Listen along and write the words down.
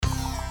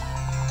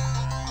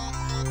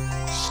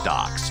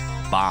Stocks,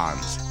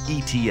 bonds,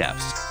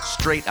 ETFs,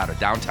 straight out of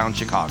downtown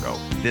Chicago.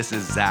 This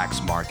is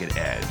Zacks Market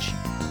Edge.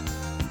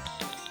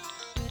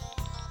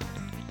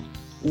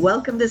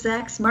 Welcome to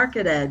Zacks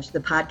Market Edge, the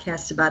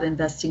podcast about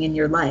investing in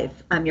your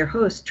life. I'm your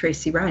host,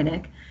 Tracy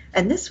Reineck,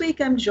 and this week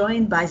I'm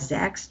joined by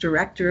Zacks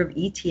Director of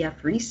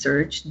ETF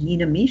Research,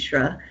 Nina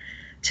Mishra,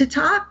 to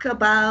talk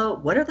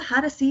about what are the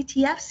hottest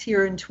ETFs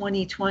here in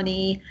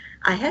 2020.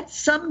 I had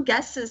some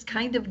guesses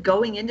kind of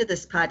going into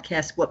this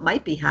podcast what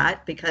might be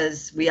hot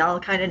because we all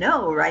kind of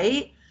know,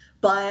 right?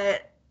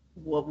 But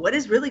what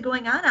is really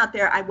going on out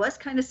there? I was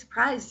kind of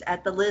surprised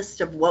at the list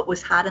of what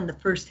was hot in the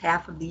first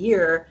half of the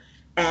year.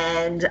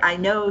 And I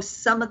know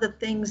some of the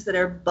things that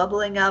are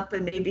bubbling up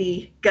and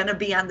maybe going to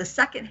be on the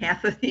second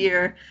half of the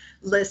year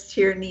list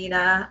here,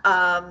 Nina.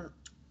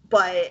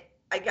 But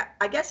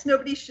I guess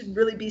nobody should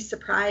really be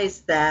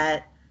surprised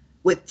that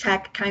with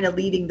tech kind of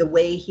leading the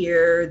way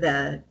here,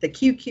 the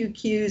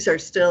QQQs are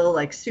still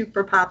like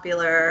super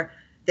popular.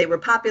 They were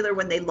popular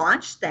when they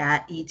launched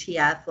that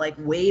ETF like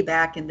way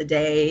back in the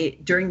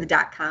day during the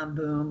dot-com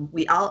boom.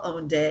 We all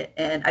owned it.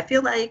 And I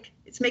feel like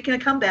it's making a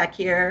comeback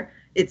here.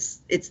 It's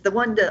the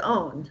one to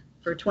own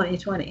for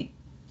 2020.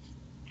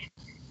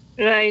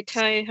 Right.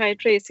 Hi,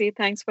 Tracy.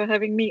 Thanks for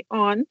having me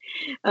on.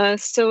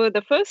 So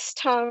the first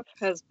half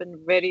has been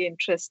very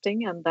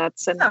interesting, and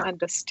that's an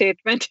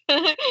understatement.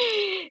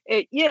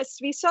 Yes,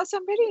 we saw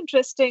some very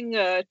interesting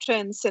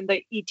trends in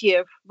the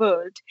ETF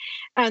world.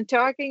 And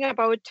talking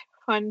about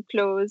fund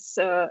flows,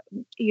 bond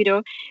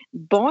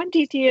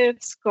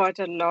ETFs got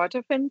a lot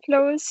of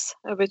inflows,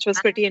 which was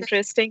pretty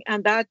interesting.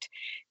 And that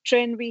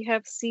trend we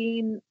have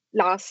seen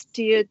last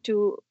year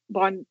to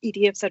bond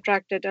ETFs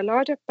attracted a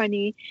lot of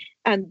money.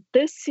 And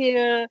this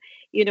year,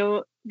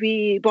 bond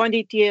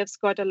ETFs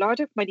got a lot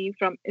of money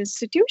from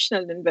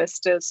institutional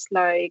investors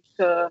like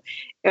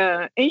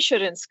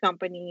insurance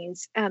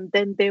companies. And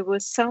then there were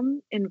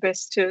some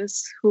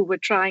investors who were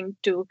trying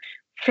to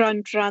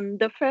front run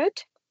the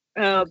Fed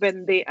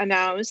when they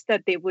announced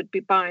that they would be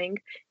buying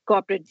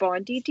corporate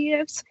bond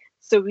ETFs.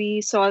 So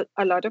we saw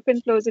a lot of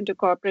inflows into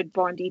corporate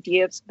bond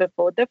ETFs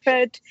before the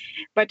Fed.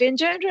 But in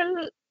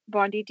general,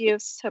 bond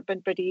ETFs have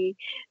been pretty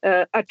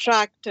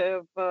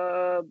attractive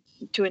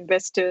to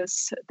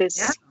investors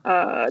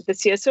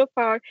this year so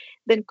far.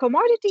 Then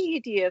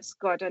commodity ETFs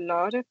got a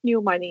lot of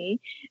new money,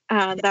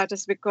 and that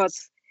is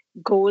because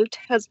gold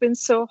has been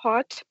so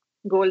hot.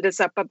 Gold is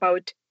up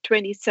about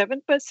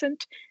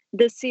 27%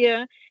 this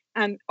year,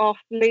 and of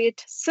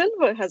late,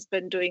 silver has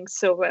been doing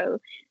so well.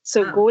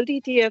 So gold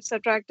ETFs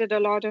attracted a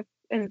lot of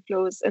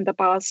inflows in the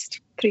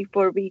past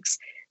 3-4 weeks.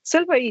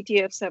 Silver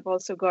ETFs have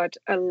also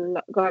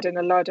gotten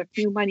a lot of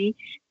new money.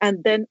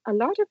 And then a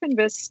lot of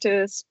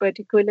investors,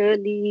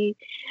 particularly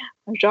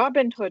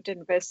Robinhood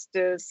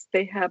investors,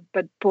 they have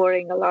been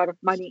pouring a lot of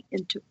money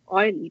into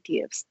oil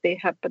ETFs. They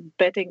have been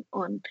betting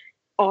on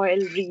oil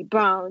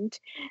rebound,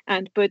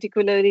 and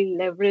particularly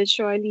leveraged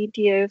oil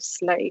ETFs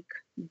like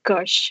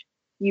Gush,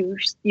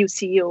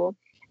 UCO,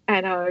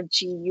 and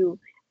RGU.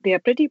 They are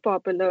pretty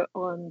popular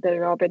on the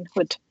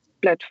Robinhood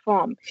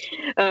platform.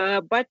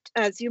 But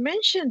as you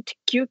mentioned,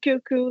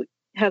 QQQ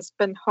has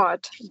been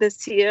hot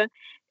this year.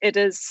 It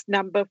is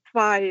number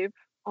 5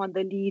 on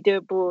the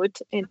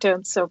leaderboard in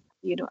terms of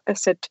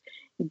asset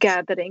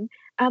gathering.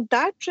 And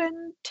that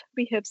trend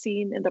we have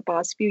seen in the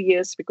past few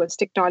years because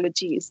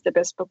technology is the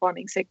best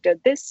performing sector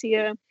this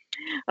year.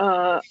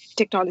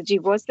 Technology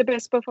was the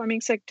best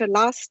performing sector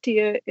last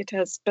year. It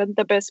has been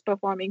the best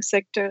performing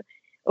sector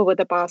over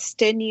the past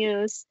 10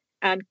 years.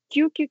 And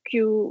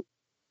QQQ,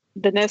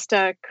 the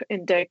Nasdaq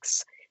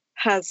index,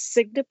 has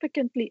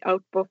significantly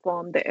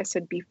outperformed the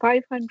S&P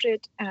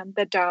 500 and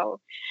the Dow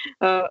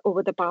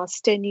over the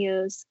past 10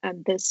 years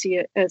and this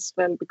year as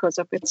well because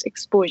of its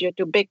exposure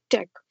to big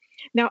tech.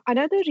 Now,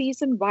 another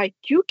reason why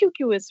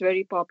QQQ is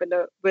very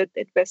popular with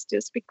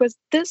investors because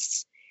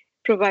this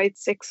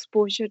provides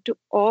exposure to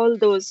all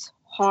those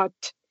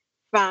hot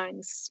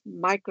FANGs,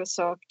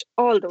 Microsoft,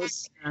 all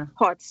those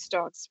hot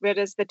stocks,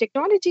 whereas the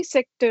technology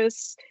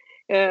sectors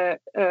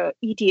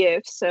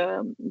ETFs,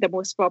 the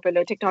most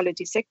popular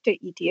technology sector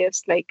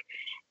ETFs like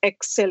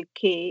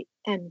XLK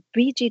and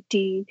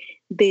VGT,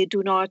 they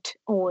do not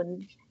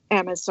own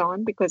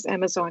Amazon because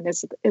Amazon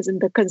is in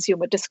the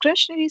consumer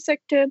discretionary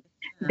sector.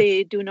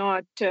 They do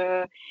not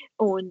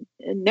own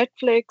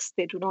Netflix.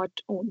 They do not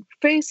own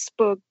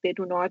Facebook. They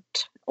do not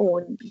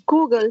own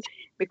Google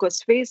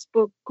because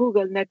Facebook,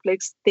 Google,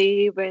 Netflix,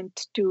 they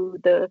went to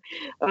the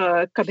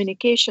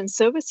communication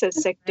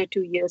services sector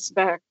 2 years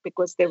back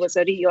because there was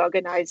a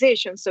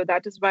reorganization. So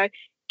that is why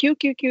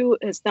QQQ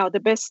is now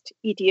the best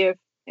ETF,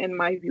 in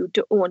my view,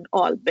 to own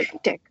all big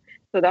tech.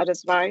 So that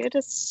is why it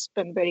has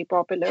been very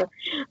popular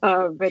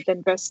with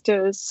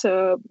investors.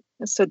 So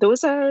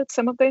those are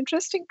some of the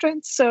interesting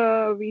trends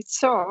we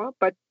saw.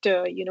 But,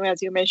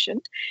 as you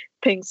mentioned,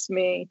 things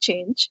may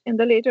change in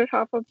the later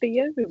half of the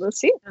year. We will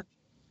see.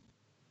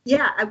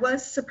 Yeah, I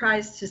was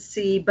surprised to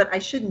see, but I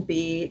shouldn't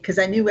be because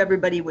I knew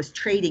everybody was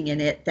trading in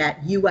it,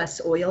 that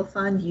U.S. oil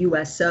fund,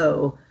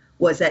 USO,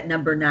 was at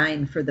number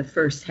 9 for the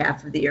first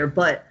half of the year.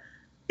 But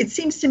it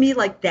seems to me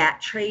like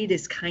that trade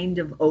is kind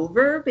of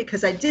over,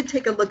 because I did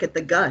take a look at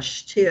the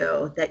Gush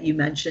too that you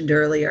mentioned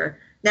earlier.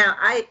 Now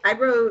I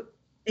wrote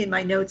in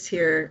my notes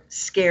here,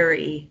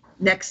 scary,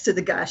 next to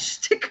the Gush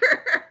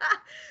ticker,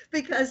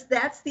 because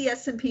that's the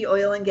S&P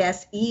Oil and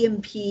Gas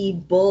E&P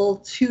bull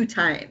 2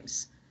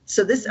 times.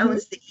 So this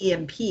owns the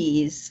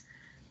E&Ps,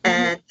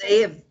 and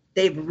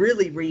they've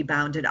really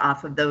rebounded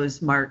off of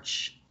those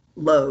March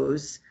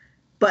lows,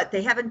 but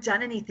they haven't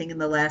done anything in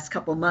the last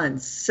couple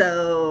months.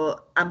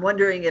 So I'm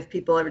wondering if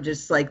people are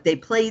just like, they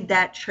played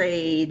that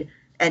trade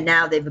and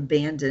now they've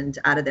abandoned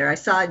out of there. I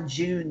saw in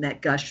June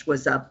that Gush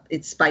was up.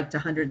 It spiked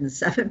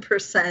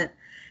 107%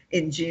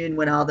 in June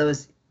when all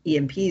those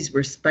E&Ps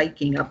were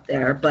spiking up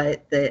there.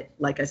 But that,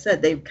 like I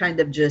said, they've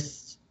kind of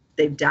just,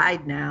 they've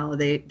died now.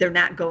 They're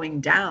not going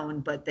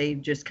down, but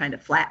they've just kind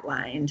of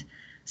flatlined.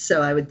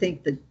 So I would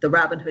think that the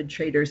Robinhood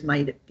traders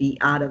might be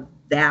out of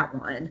that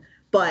one.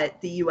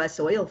 But the U.S.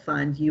 oil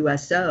fund,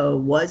 USO,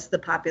 was the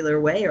popular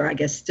way, or I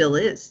guess still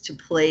is, to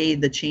play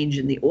the change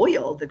in the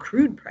oil, the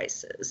crude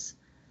prices.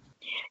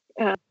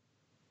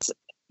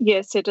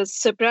 Yes, it is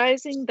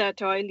surprising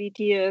that oil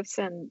ETFs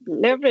and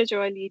leverage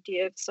oil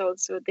ETFs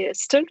also, they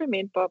still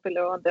remain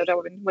popular on the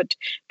Robinhood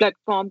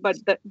platform, but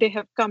they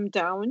have come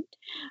down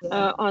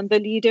on the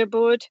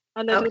leaderboard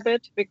a little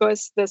bit,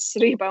 because this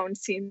rebound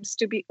seems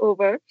to be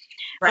over.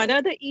 Right.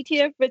 Another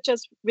ETF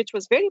which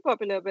was very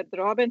popular with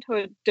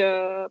Robinhood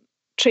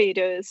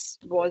traders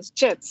was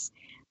JETS,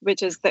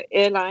 which is the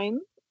airline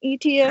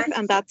ETF,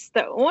 and that's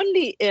the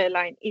only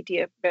airline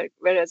ETF,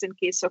 whereas in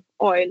case of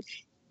oil,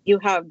 you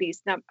have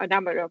a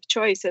number of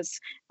choices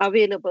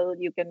available.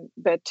 You can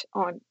bet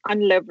on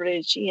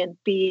unleveraged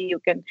E&P. You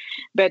can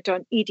bet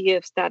on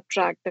ETFs that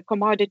track the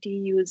commodity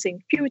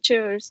using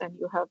futures, and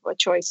you have a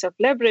choice of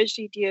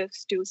leveraged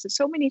ETFs too.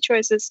 So many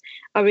choices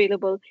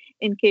available.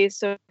 In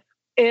case of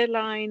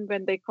airline,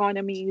 when the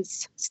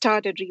economies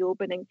started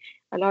reopening,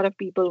 a lot of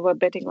people were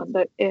betting on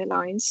the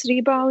airlines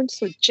rebound.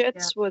 So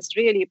JETS was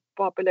really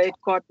popular. It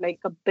got like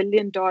 $1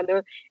 billion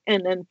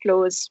in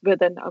inflows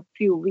within a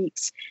few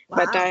weeks. Wow.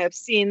 But I have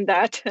seen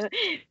that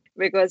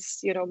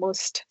because,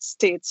 most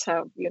states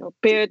have,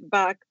 pared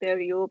back their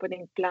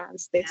reopening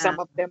plans. Some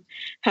of them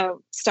have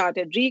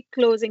started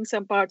reclosing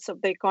some parts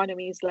of the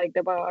economies, like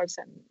the bars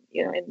and,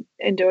 in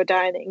indoor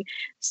dining.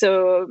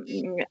 So,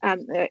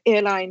 and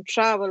airline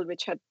travel,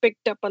 which had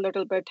picked up a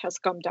little bit, has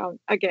come down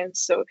again.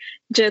 So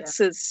JETS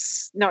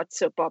is not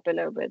so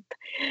popular with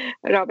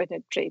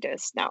Robinhood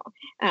traders now.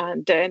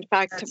 And in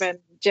fact, when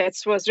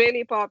JETS was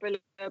really popular,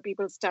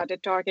 people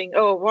started talking,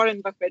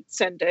 Warren Buffett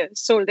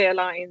sold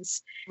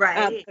airlines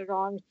at the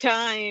wrong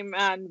time,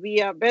 and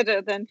we are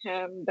better than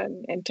him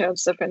in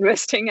terms of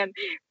investing. And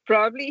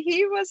probably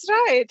he was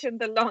right in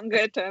the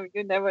longer term.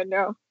 You never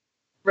know.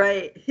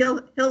 Right.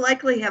 He'll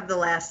likely have the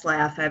last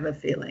laugh, I have a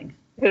feeling.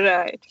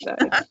 Right.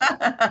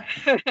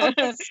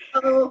 Okay,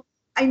 so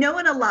I know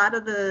in a lot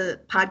of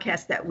the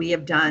podcasts that we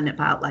have done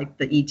about like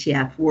the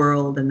ETF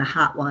world and the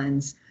hot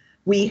ones,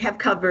 we have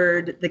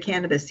covered the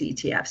cannabis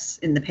ETFs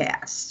in the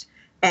past.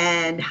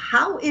 And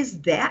how is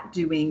that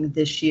doing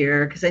this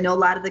year? Because I know a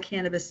lot of the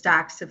cannabis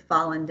stocks have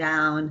fallen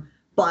down,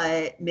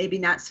 but maybe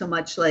not so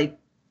much like,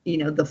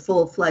 the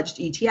full-fledged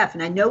ETF.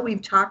 And I know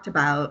we've talked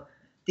about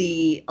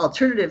the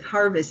Alternative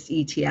Harvest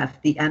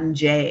ETF, the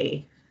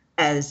MJ,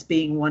 as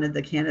being one of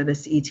the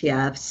cannabis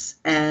ETFs.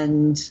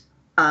 And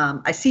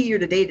I see year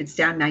to date it's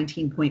down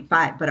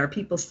 19.5, but are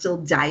people still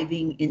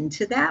diving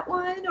into that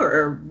one,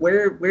 or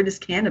where does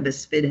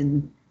cannabis fit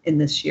in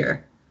this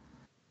year?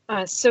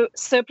 So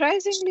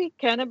surprisingly,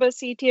 cannabis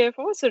ETF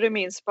also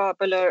remains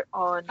popular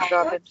on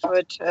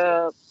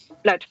Robinhood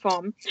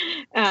platform,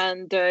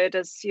 and it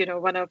is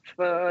one of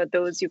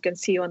those you can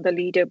see on the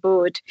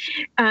leaderboard.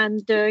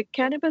 And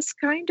cannabis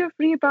kind of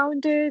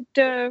rebounded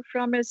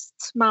from its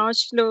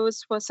March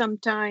lows for some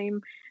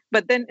time,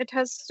 but then it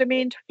has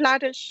remained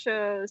flattish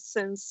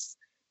since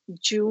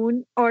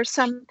June or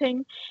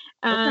something.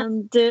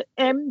 And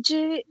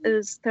MJ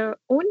is the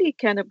only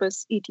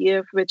cannabis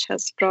ETF which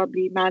has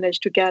probably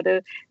managed to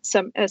gather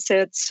some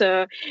assets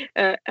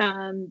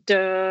and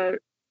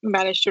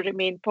managed to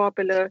remain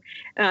popular.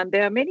 And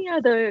there are many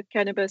other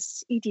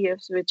cannabis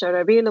ETFs which are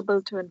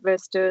available to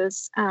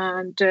investors,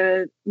 and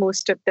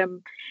most of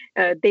them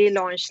they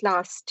launched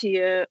last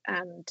year,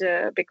 and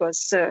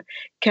because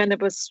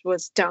cannabis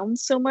was down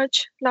so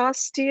much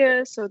last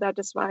year, so that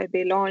is why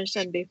they launched,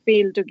 and they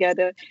failed to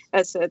gather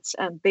assets,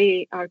 and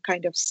they are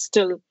kind of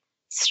still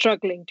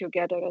struggling to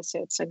gather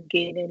assets and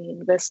gain any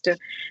investor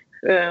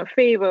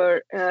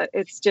favor.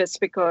 It's just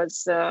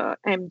because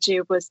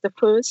MJ was the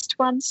first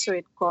one, so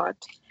it got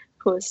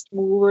first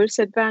movers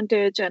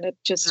advantage, and it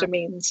just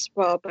remains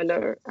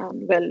popular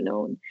and well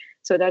known.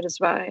 So that is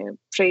why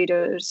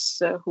traders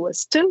who are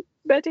still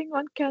betting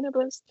on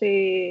cannabis,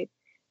 they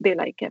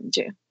like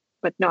MJ,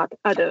 but not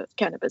other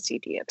cannabis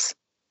ETFs.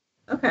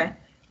 Okay.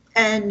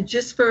 And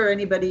just for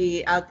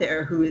anybody out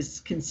there who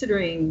is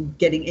considering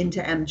getting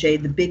into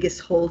MJ, the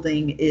biggest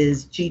holding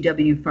is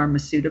GW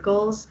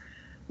Pharmaceuticals,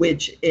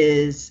 which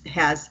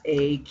has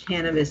a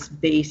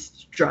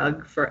cannabis-based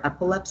drug for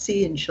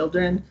epilepsy in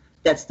children.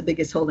 That's the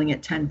biggest holding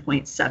at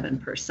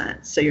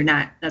 10.7%. So you're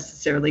not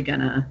necessarily going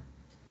to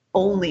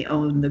only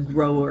own the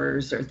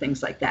growers or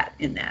things like that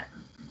in that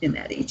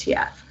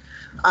ETF.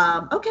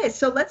 Okay,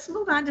 so let's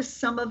move on to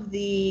some of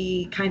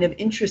the kind of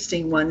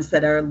interesting ones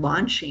that are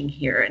launching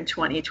here in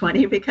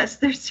 2020, because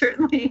there's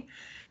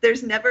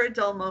never a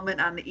dull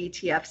moment on the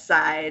ETF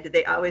side.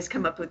 They always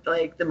come up with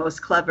like the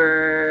most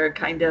clever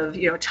kind of,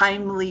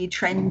 timely,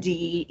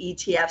 trendy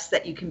ETFs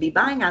that you can be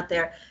buying out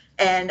there.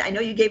 And I know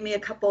you gave me a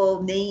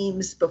couple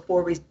names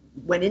before we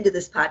went into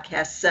this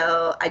podcast,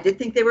 so I did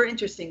think they were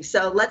interesting.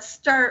 So let's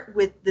start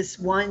with this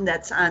one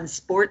that's on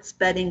sports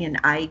betting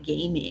and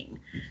iGaming,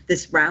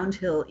 this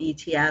Roundhill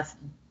ETF,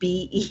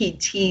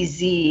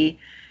 BETZ,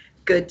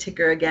 good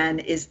ticker again,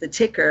 is the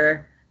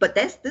ticker. But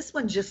this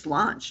one just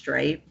launched,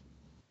 right?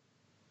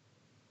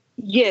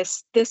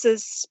 Yes, this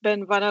has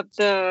been one of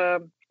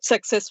the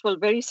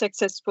very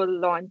successful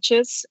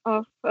launches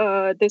of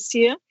this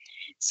year.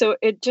 So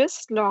it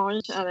just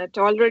launched and it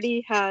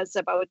already has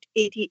about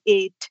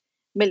 88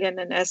 million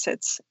in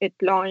assets. It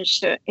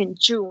launched in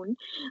June,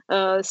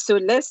 so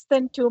less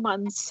than 2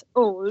 months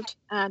old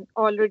and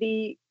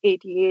already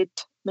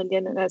 88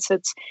 million in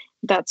assets.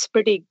 That's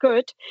pretty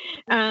good.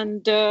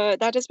 And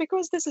that is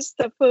because this is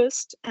the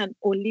first and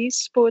only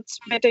sports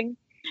betting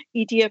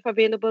ETF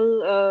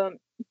available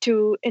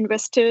to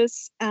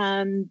investors.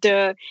 And,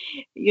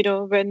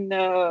 when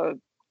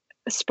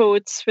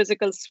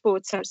physical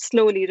sports are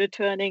slowly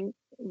returning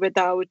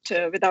without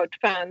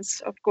fans,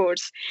 of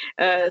course.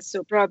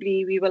 So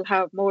probably we will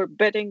have more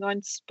betting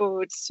on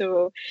sports.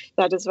 So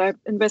that is why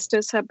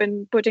investors have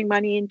been putting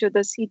money into the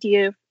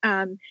ETF.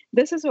 And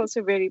this is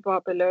also very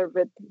popular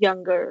with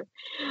younger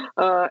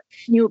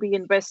newbie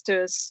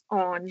investors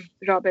on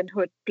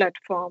Robinhood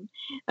platform.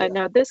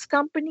 Now this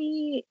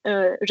company,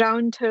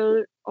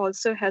 Roundhill,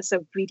 also has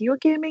a video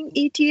gaming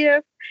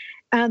ETF,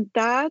 and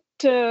that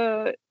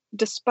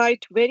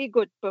despite very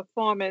good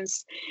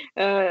performance,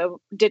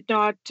 did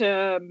not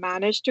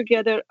manage to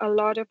gather a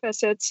lot of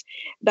assets.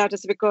 That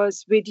is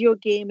because video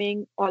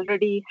gaming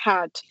already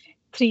had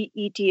 3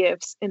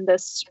 ETFs in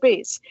this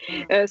space.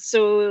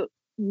 So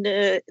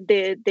the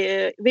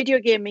video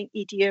gaming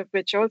ETF,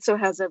 which also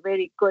has a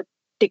very good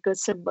ticker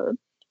symbol,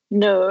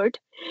 NERD,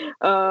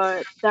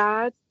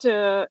 that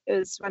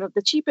is one of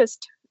the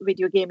cheapest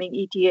video gaming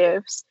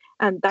ETFs,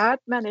 and that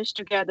managed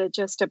to gather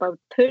just about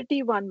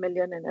 31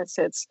 million in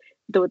assets,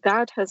 though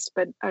that has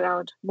been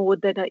around more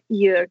than a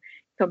year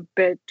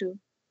compared to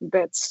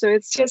bets. So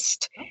it's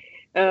just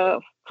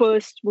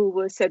first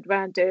movers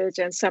advantage,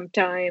 and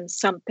sometimes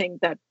something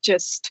that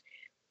just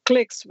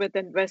clicks with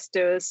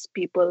investors,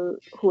 people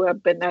who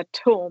have been at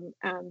home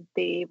and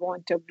they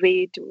want a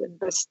way to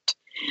invest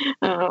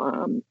bet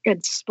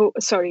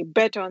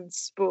on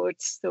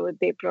sports. So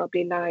they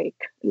probably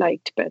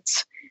liked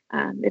bets,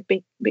 and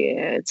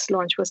its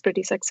launch was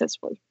pretty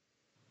successful.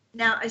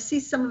 Now I see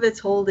some of its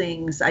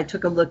holdings. I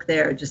took a look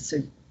there just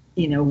to,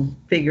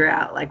 figure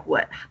out like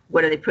what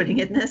are they putting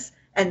in this,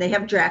 and they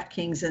have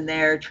DraftKings in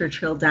there,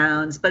 Churchill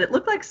Downs, but it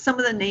looked like some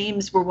of the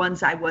names were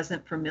ones I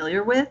wasn't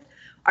familiar with.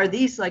 Are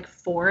these like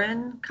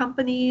foreign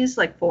companies,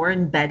 like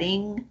foreign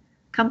betting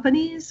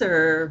companies,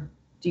 or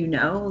do you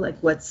know like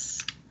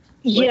what's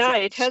yeah,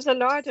 it has a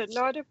lot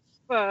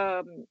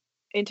of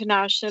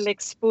international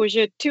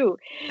exposure too.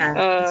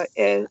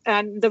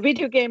 And the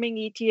video gaming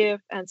ETF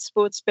and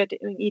sports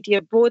betting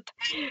ETF, both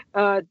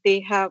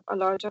they have a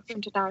lot of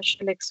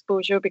international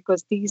exposure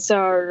because these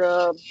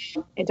are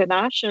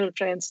international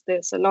trends.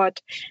 There's a lot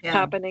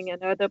happening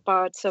in other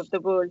parts of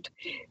the world.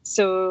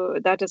 So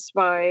that is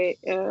why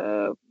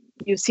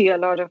you see a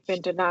lot of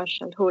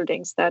international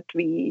holdings that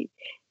we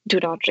do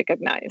not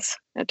recognize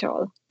at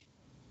all.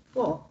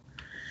 Cool.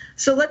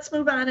 So let's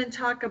move on and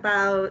talk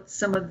about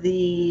some of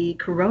the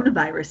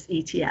coronavirus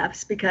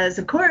ETFs, because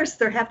of course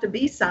there have to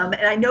be some,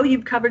 and I know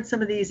you've covered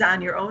some of these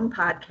on your own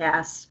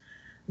podcast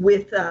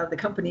with the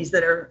companies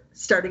that are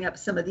starting up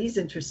some of these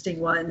interesting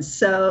ones.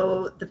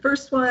 So the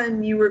first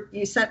one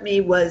you sent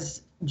me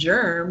was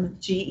GERM,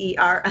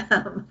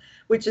 GERM,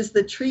 which is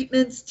the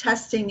Treatments,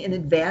 Testing, and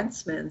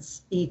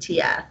Advancements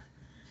ETF.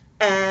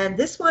 And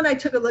this one, I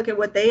took a look at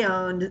what they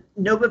owned.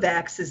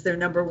 Novavax is their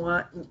number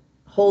one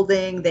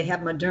holding. They have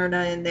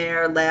Moderna in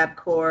there,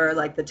 LabCorp,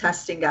 like the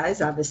testing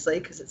guys, obviously,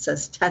 because it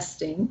says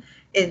testing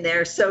in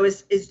there. So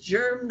is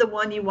GERM the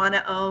one you want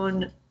to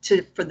own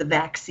for the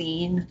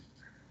vaccine?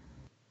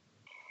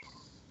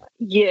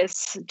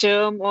 Yes,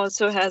 GERM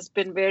also has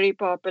been very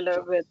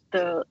popular with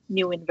the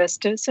new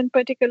investors in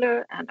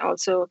particular, and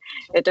also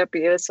it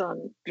appears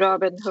on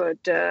Robinhood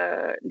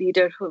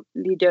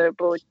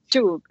leaderboard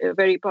too,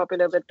 very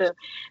popular with the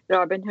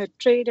Robinhood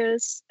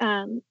traders.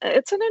 And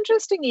it's an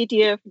interesting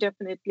ETF,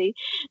 definitely,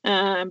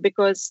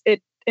 because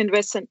it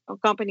invests in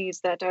companies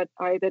that are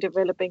either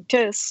developing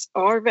tests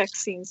or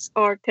vaccines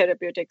or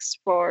therapeutics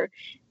for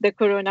the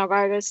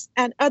coronavirus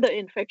and other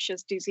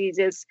infectious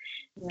diseases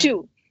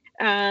too.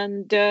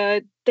 And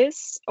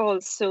this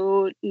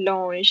also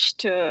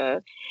launched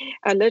a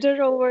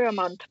little over a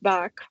month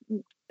back,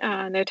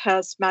 and it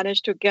has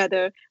managed to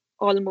gather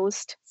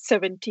almost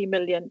 70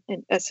 million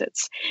in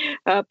assets.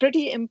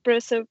 Pretty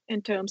impressive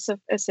in terms of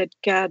asset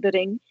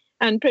gathering,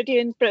 and pretty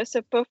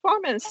impressive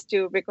performance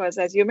too, because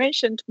as you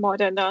mentioned,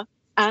 Moderna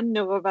and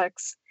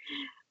Novavax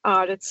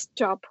are its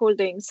top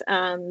holdings,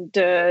 and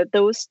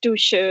those two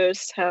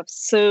shares have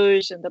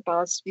surged in the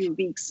past few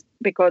weeks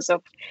because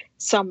of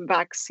some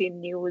vaccine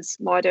news.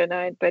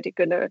 Moderna, in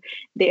particular,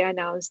 they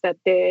announced that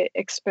their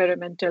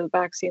experimental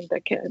vaccine,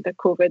 the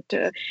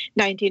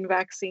COVID-19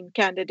 vaccine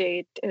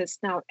candidate, is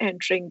now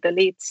entering the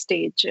late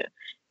stage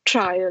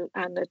trial,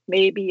 and it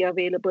may be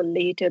available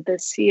later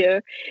this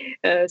year.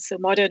 So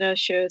Moderna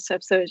shares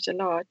have surged a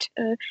lot.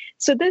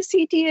 So this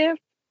ETF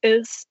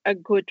is a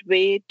good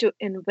way to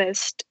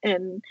invest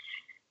in.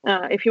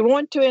 If you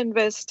want to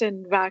invest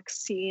in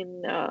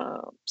vaccine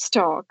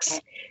stocks,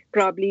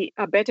 probably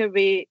a better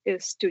way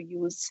is to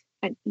use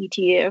an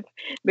ETF,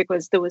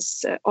 because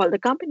those all the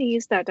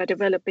companies that are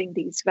developing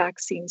these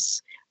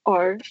vaccines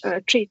or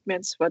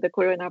treatments for the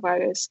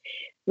coronavirus,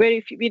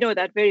 we know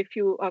that very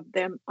few of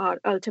them are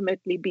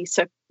ultimately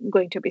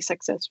going to be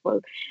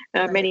successful.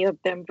 Right. Many of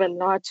them will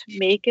not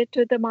make it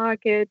to the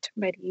market.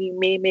 Many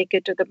may make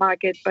it to the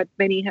market, but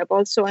many have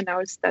also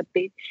announced that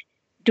they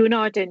do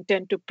not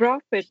intend to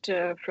profit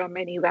from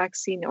any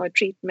vaccine or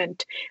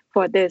treatment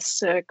for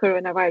this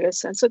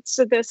coronavirus. And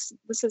so this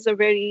is a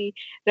very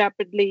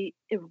rapidly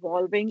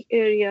evolving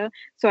area.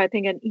 So I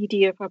think an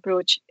ETF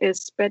approach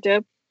is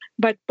better.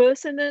 But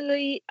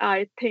personally,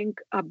 I think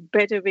a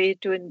better way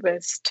to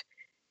invest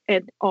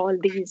in all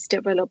these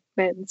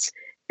developments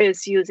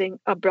is using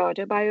a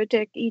broader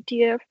biotech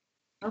ETF,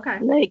 Okay.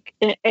 like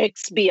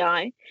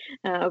XBI,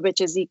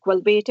 which is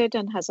equal weighted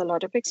and has a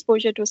lot of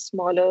exposure to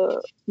smaller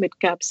mid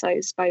cap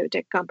size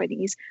biotech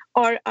companies,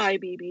 or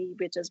IBB,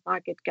 which is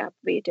market cap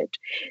weighted.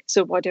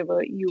 So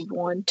whatever you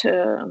want,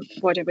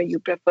 whatever you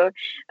prefer,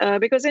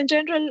 because in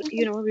general,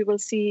 we will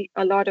see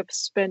a lot of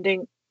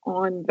spending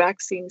on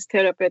vaccines,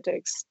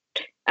 therapeutics,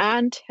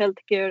 and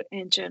healthcare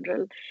in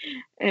general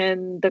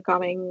in the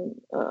coming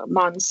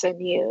months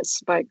and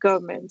years by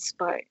governments,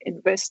 by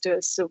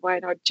investors. So why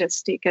not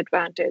just take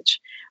advantage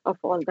of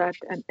all that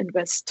and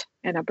invest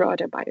in a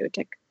broader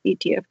biotech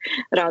ETF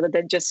rather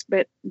than just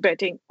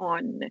betting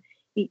on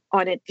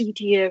an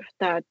ETF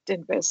that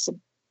invests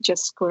in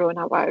just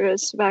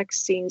coronavirus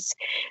vaccines?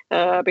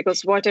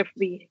 Because what if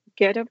we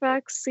get a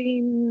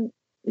vaccine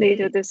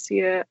later this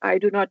year? I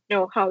do not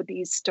know how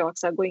these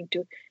stocks are going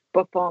to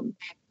perform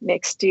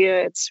next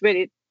year.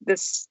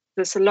 There's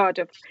a lot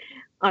of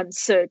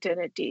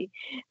uncertainty.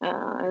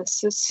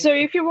 So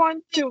if you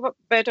want to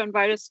bet on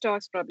virus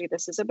stocks, probably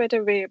this is a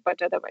better way.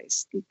 But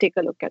otherwise, take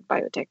a look at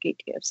biotech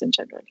ETFs in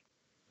general.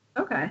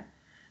 Okay.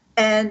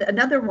 And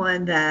another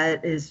one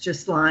that is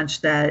just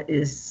launched that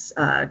is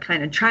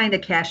kind of trying to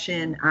cash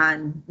in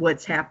on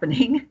what's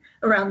happening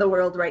around the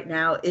world right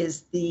now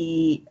is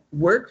the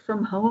work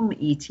from home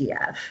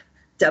ETF,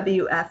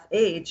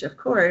 WFH, of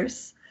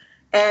course.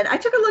 And I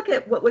took a look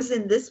at what was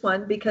in this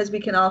one because we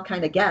can all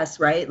kind of guess,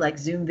 right? Like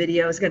Zoom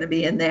video is going to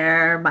be in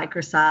there,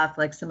 Microsoft,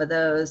 like some of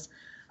those.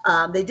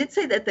 They did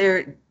say that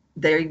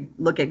they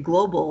look at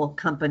global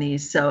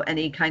companies, so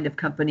any kind of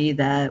company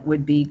that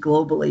would be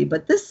globally.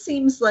 But this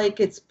seems like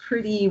it's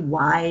pretty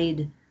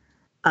wide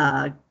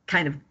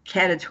kind of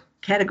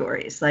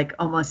categories, like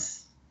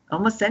almost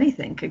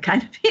anything could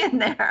kind of be in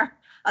there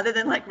other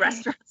than like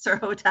restaurants or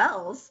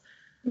hotels.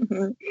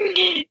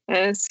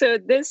 Mm-hmm. So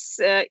this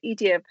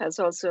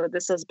ETF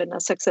this has been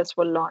a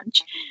successful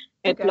launch.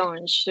 It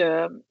launched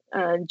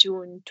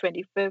June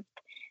 25th,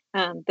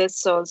 and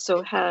this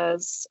also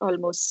has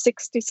almost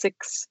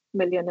 66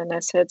 million in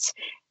assets,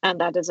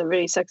 and that is a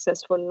very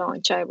successful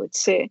launch, I would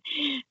say.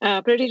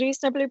 Pretty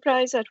reasonably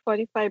priced at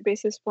 45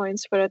 basis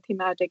points for a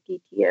thematic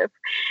ETF.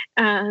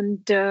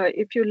 And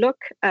if you look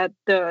at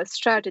the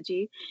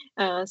strategy,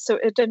 so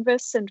it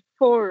invests in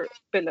four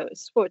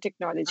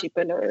technology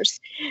pillars.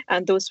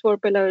 And those four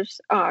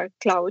pillars are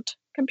cloud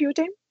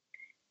computing,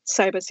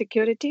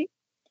 cybersecurity,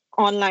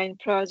 online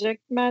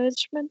project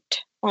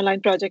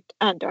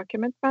and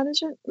document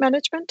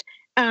management,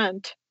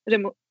 and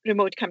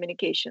remote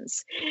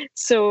communications.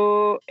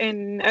 So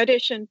in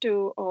addition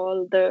to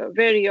all the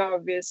very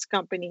obvious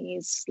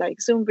companies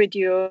like Zoom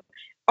Video,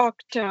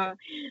 Okta,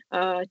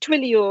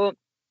 Twilio,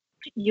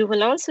 you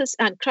will also,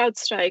 and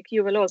CrowdStrike,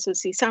 you will also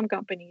see some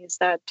companies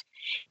that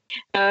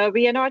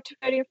we are not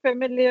very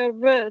familiar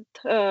with.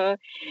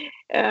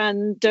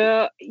 And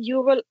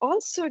you will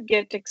also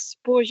get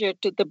exposure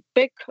to the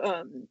big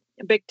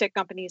tech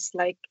companies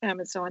like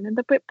Amazon in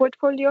the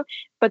portfolio,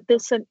 but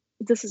this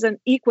is an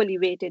equally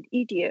weighted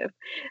ETF.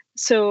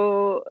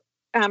 So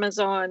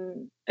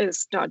Amazon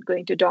is not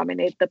going to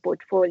dominate the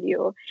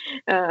portfolio.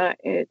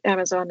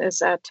 Amazon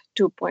is at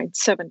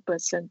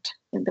 2.7%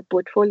 in the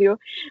portfolio.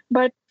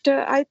 But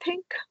I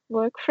think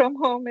work from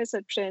home is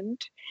a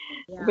trend,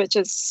 which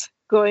is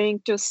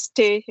going to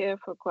stay here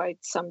for quite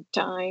some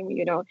time.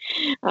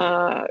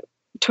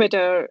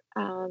 Twitter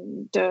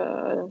and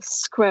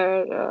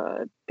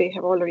Square, they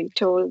have already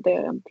told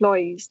their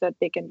employees that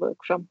they can work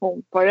from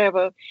home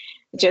forever.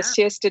 Just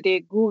yesterday,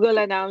 Google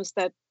announced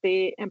that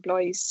the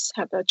employees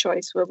have a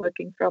choice for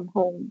working from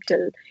home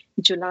till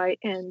July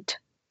end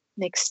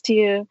next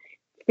year.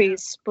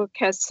 Facebook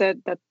has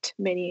said that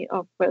many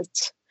of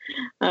its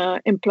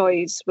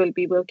employees will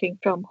be working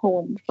from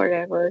home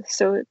forever.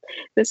 So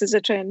this is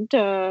a trend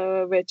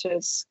which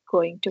is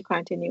going to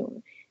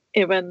continue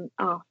even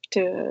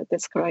after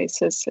this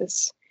crisis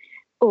is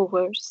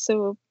over.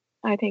 So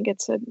I think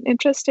it's an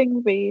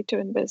interesting way to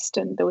invest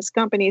in those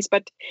companies.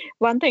 But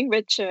one thing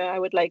which I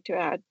would like to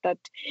add that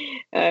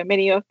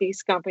many of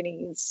these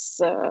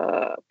companies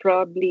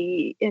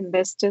probably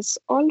investors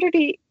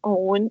already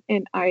own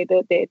in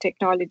either their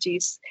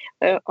technologies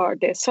or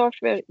their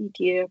software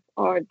ETF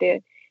or their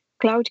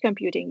cloud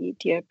computing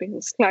ETF,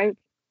 because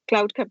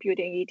cloud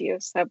computing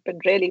ETFs have been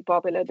really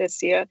popular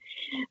this year.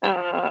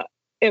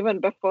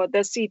 Even before the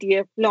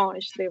ETF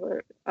launched, there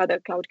were other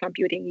cloud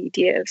computing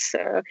ETFs,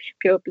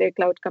 pure play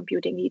cloud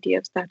computing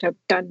ETFs that have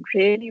done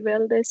really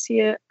well this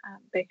year,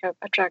 and they have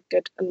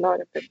attracted a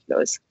lot of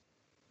inflows.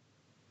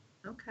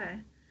 Okay.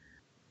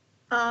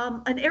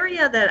 An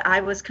area that I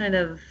was kind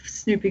of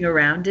snooping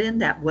around in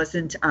that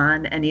wasn't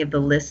on any of the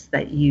lists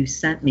that you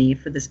sent me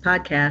for this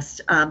podcast.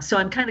 So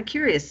I'm kind of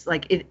curious,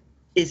 like,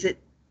 is it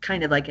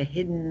kind of like a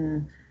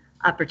hidden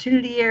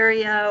opportunity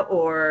area,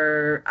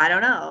 or I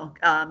don't know,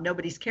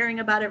 nobody's caring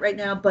about it right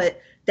now, but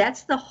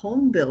that's the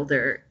home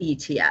builder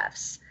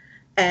ETFs.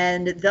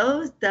 And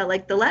those that,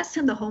 like, the last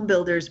time the home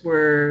builders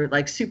were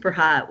like super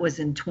hot was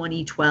in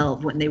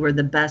 2012 when they were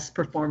the best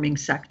performing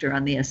sector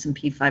on the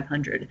S&P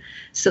 500.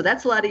 So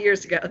that's a lot of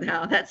years ago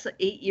now. That's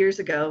 8 years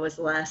ago was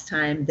the last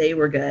time they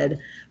were good.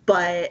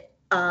 But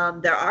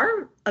there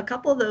are a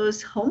couple of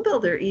those home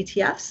builder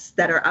ETFs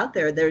that are out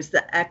there. There's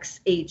the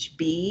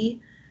XHB,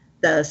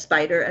 the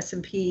Spider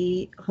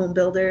S&P home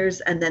builders,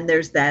 and then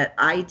there's that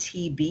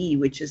ITB,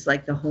 which is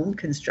like the home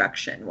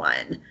construction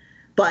one.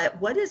 But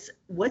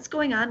what's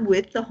going on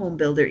with the home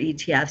builder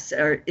ETFs?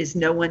 Or does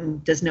no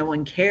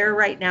one care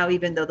right now,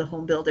 even though the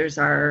home builders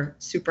are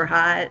super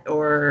hot?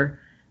 Or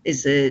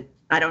is it,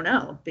 I don't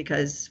know,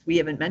 because we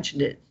haven't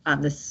mentioned it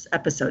on this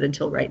episode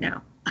until right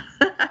now.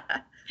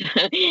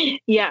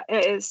 Yeah,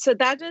 so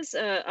that is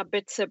a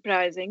bit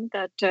surprising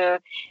that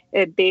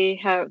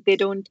they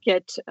don't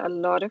get a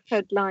lot of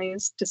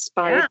headlines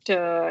despite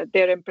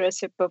their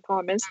impressive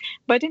performance.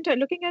 But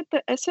looking at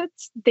the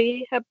assets,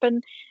 they have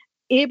been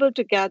able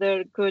to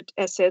gather good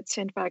assets.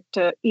 In fact,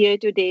 year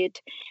to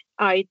date,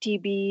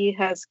 ITB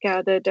has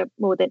gathered up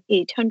more than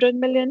 800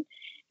 million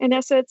in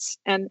assets,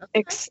 and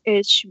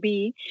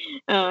XHB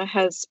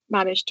has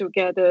managed to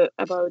gather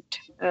about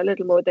a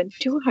little more than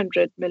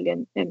 200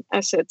 million in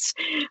assets.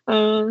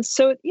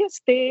 So yes,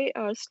 they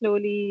are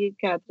slowly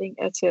gathering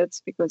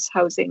assets because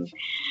housing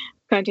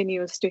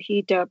continues to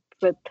heat up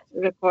with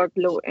record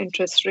low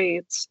interest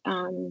rates,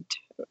 and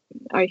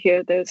I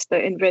hear the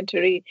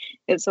inventory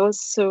is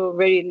also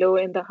very low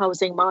in the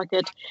housing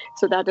market.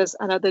 So that is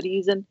another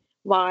reason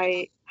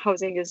why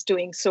housing is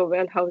doing so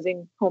well.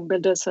 Home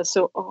builders are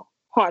so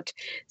hot.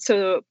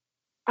 So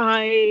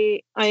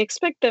I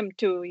expect them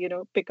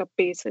to, pick up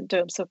pace in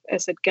terms of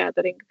asset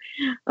gathering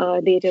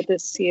later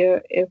this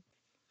year if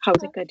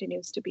housing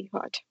continues to be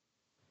hot.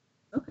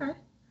 Okay.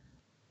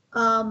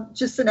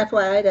 Just an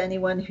FYI to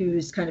anyone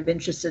who's kind of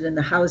interested in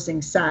the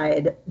housing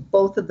side,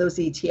 both of those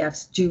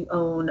ETFs do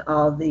own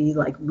all the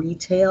like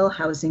retail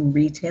housing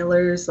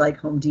retailers like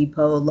Home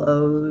Depot,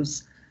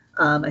 Lowe's.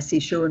 I see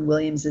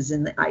Sherwin-Williams is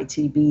in the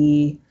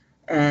ITB,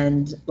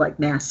 and like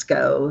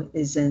Masco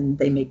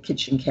they make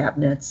kitchen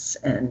cabinets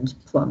and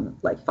plumb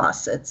like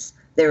faucets.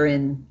 They're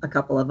in a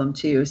couple of them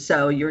too.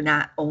 So you're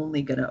not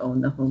only going to own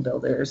the home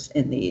builders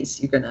in these,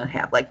 you're going to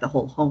have like the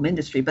whole home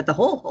industry, but the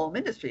whole home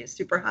industry is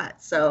super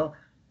hot. So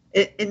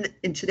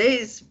in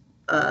today's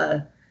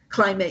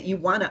climate, you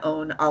want to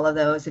own all of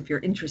those if you're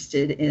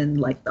interested in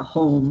like the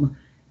home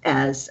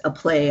as a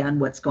play on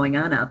what's going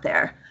on out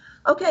there.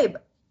 Okay,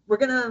 we're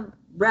going to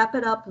wrap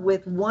it up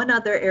with one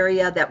other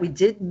area that we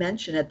did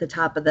mention at the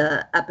top of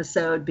the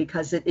episode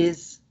because it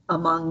is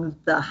among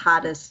the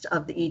hottest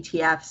of the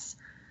ETFs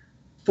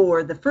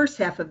for the first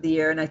half of the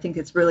year, and I think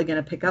it's really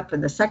going to pick up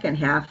in the second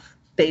half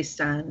based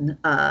on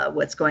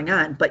what's going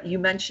on. But you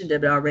mentioned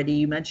it already.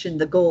 You mentioned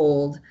the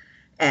gold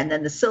and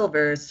then the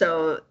silver.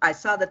 So I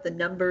saw that the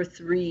number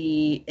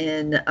 3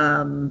 in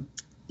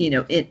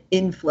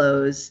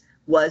inflows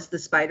was the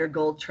Spider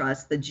Gold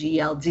Trust, the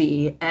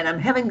GLD. And I'm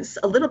having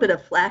a little bit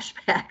of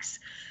flashbacks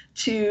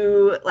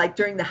to like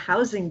during the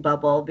housing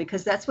bubble,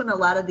 because that's when a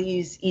lot of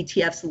these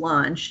ETFs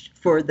launched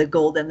for the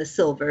gold and the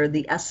silver.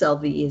 The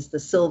SLV is the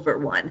silver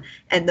one,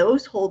 and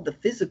those hold the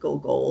physical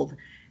gold.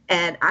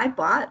 And I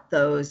bought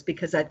those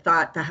because I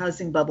thought the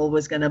housing bubble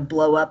was going to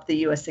blow up the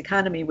U.S.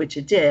 economy, which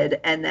it did,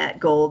 and that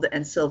gold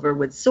and silver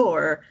would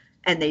soar.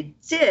 And they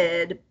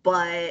did,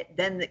 but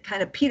then it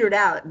kind of petered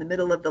out in the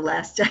middle of the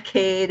last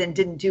decade and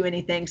didn't do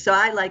anything. So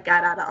I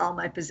got out of all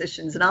my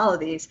positions in all of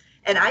these.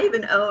 And I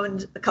even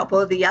owned a couple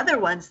of the other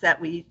ones that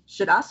we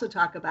should also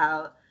talk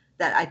about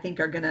that I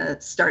think are going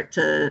to start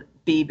to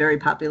be very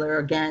popular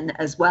again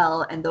as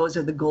well. And those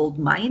are the gold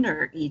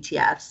miner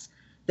ETFs.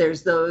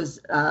 There's those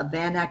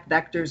VanEck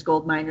Vectors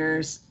gold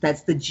miners,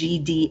 that's the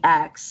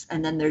GDX.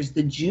 And then there's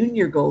the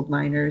junior gold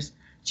miners,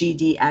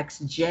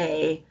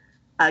 GDXJ.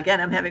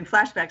 Again, I'm having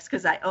flashbacks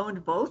because I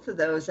owned both of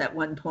those at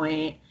one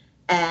point,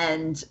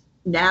 and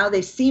now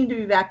they seem to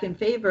be back in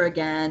favor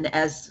again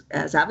as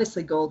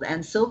obviously gold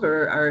and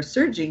silver are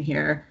surging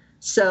here.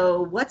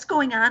 So what's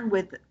going on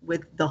with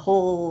the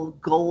whole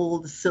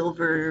gold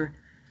silver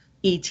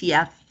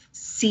ETF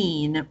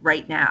scene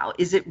right now?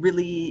 Is it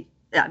really,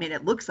 I mean,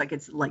 it looks like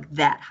it's like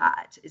that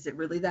hot. Is it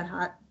really that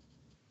hot?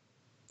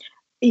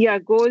 Yeah,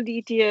 gold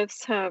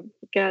ETFs have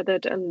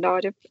gathered a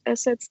lot of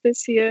assets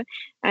this year.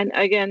 And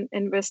again,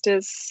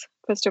 investors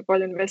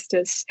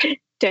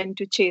tend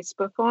to chase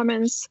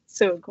performance.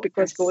 So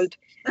because gold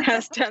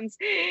has done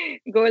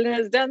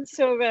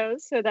so well,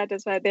 so that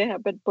is why they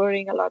have been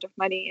pouring a lot of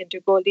money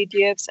into gold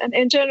ETFs. And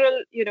in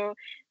general,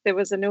 there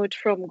was a note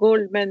from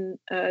Goldman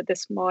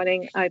this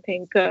morning, I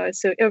think.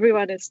 So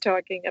everyone is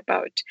talking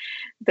about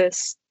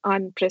this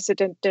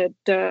unprecedented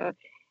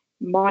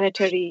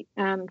monetary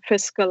and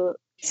fiscal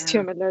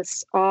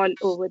stimulus all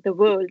over the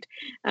world,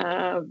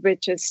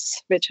 which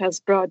has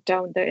brought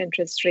down the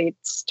interest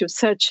rates to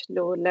such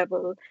low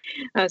level.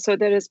 So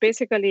there is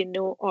basically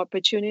no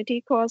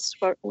opportunity cost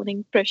for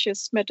owning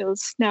precious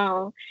metals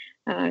now,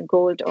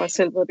 gold or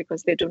silver,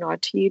 because they do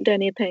not yield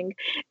anything.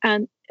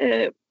 And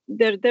there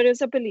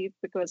is a belief,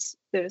 because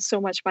there is so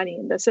much money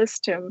in the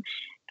system,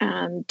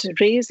 and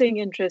raising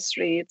interest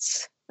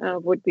rates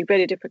would be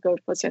very difficult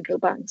for central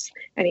banks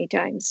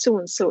anytime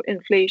soon. So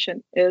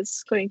inflation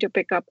is going to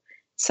pick up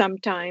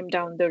sometime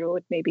down the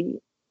road, maybe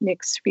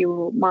next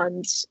few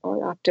months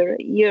or after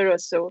a year or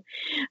so.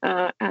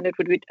 And it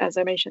would be, as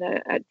I mentioned,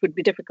 it would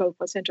be difficult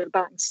for central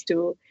banks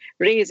to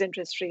raise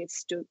interest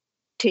rates to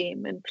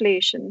tame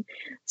inflation.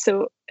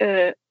 So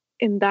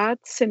in that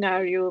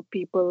scenario,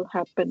 people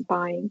have been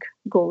buying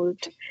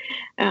gold,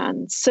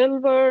 and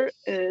silver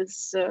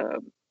is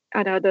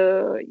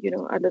another,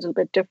 a little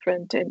bit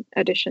different. In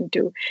addition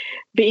to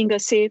being a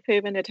safe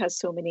haven, it has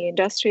so many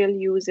industrial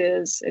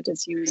uses. It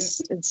is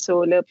used in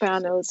solar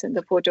panels, in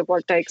the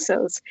photovoltaic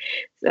cells.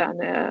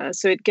 And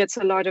so it gets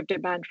a lot of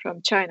demand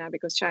from China,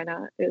 because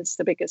China is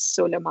the biggest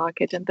solar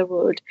market in the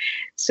world.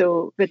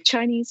 So with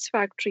Chinese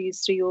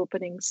factories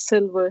reopening,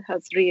 silver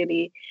has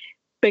really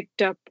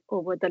picked up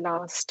over the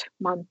last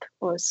month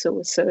or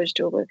so, surged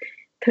over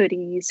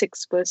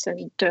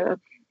 36%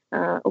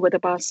 over the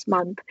past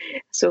month.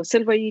 So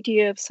silver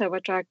ETFs have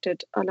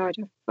attracted a lot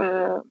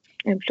of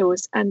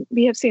inflows, and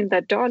we have seen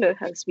that dollar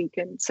has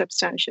weakened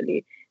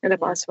substantially in the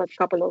past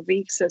couple of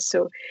weeks or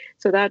so.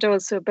 So that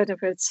also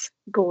benefits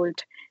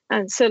gold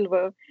and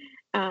silver,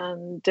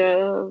 and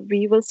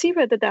we will see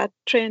whether that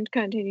trend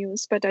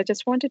continues. But I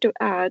just wanted to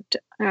add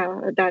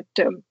that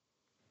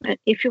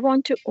if you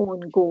want to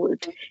own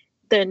gold,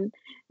 then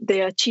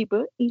there are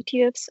cheaper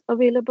ETFs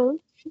available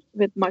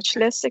with much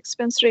less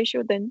expense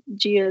ratio than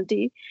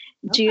GLD.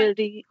 Okay.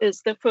 GLD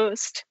is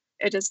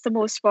it is the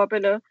most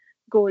popular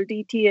gold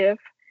ETF,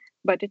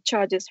 but it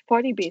charges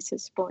 40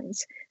 basis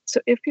points.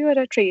 So if you are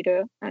a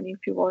trader and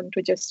if you want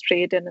to just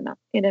trade in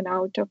and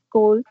out of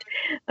gold,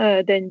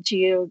 then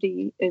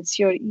GLD is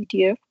your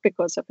ETF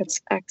because of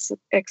its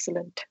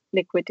excellent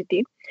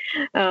liquidity.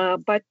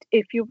 But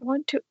if you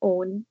want to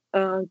own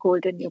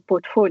gold in your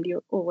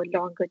portfolio over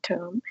longer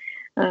term,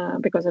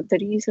 because of the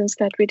reasons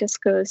that we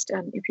discussed,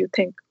 and if you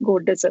think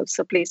gold deserves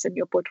a place in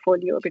your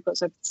portfolio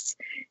because of its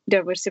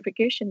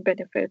diversification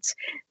benefits,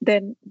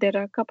 then there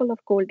are a couple of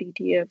gold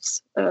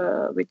ETFs,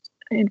 which,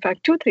 in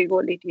fact, 2-3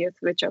 gold ETFs,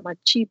 which are much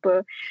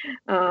cheaper.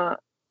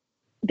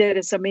 There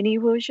is a mini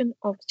version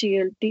of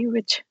GLD,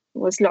 which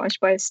was launched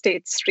by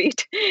State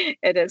Street.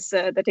 It is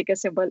the ticker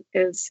symbol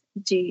is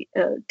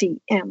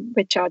GLDM,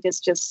 which charges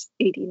just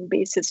 18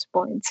 basis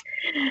points,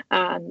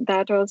 and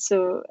that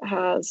also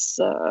has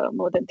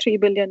more than 3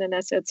 billion in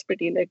assets,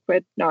 pretty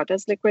liquid, not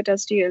as liquid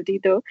as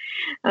GLD though.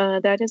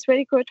 That is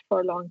very good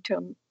for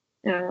long-term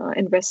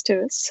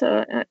investors.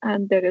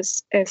 And there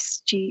is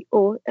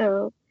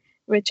SGOL,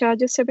 which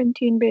charges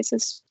 17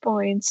 basis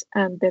points,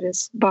 and there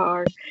is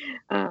BAR,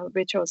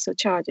 which also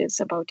charges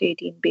about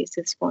 18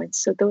 basis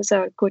points. So those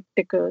are good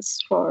tickers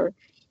for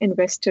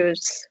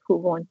investors who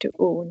want to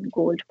own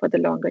gold for the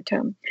longer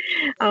term.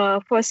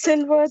 For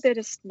silver, there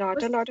is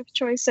not a lot of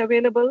choice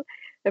available,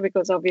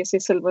 because obviously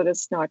silver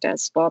is not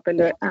as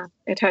popular.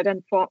 It had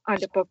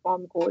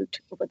underperformed gold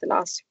over the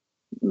last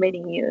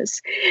many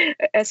years.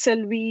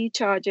 SLV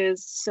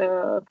charges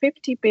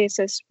 50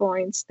 basis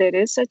points. There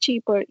is a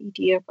cheaper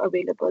ETF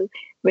available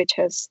which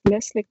has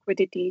less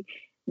liquidity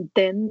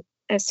than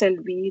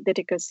SLV. The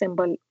ticker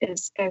symbol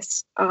is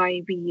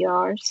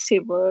SIVR,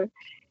 Silver.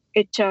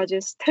 It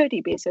charges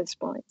 30 basis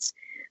points.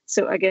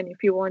 So again,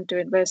 if you want to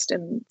invest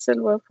in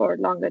silver for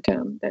longer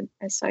term, then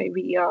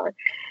SIVR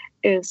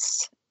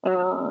is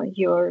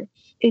your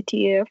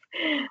ETF.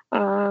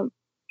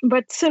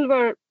 But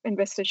silver,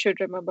 investors should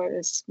remember,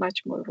 is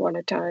much more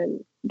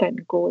volatile than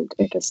gold.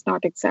 It is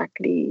not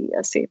exactly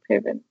a safe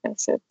haven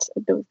asset,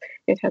 though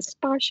it has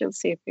partial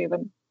safe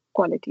haven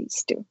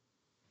qualities too.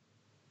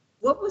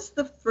 What was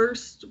the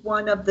first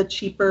one of the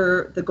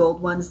cheaper, the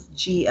gold ones,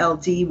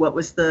 GLD? What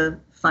was the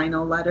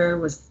final letter?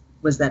 Was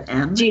that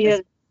M?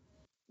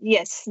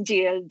 Yes,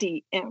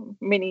 GLDM,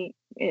 mini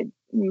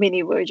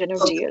version of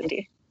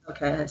GLD.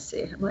 Okay, I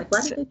see. I'm like,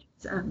 why did they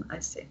choose M? I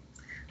see.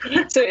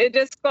 So it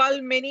is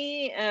called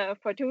mini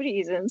for two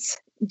reasons.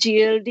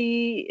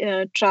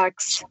 GLD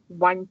tracks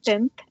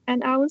 1/10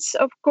 an ounce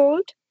of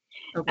gold,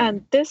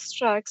 and this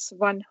tracks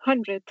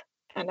 1/100th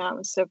an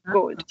ounce of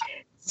gold.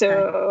 So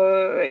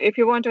if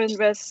you want to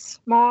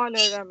invest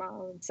smaller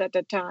amounts at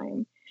a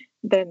time,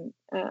 then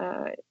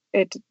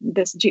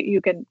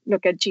you can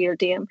look at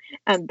GLDM.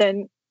 And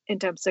then in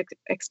terms of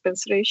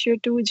expense ratio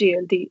too,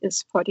 GLD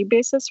is 40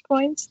 basis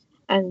points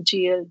and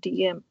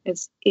GLDM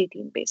is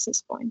 18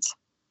 basis points.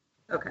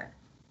 Okay.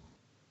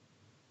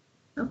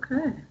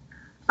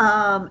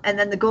 And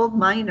then the gold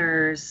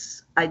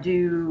miners, I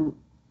do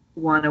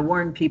want to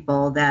warn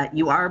people that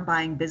you are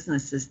buying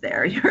businesses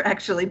there. You're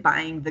actually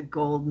buying the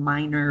gold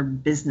miner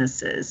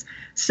businesses.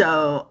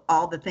 So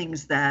all the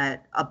things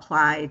that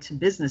apply to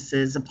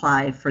businesses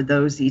apply for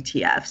those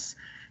ETFs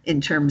in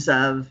terms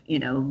of,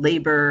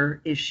 labor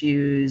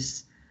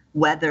issues,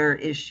 weather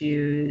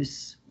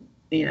issues,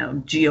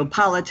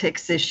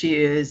 geopolitics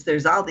issues.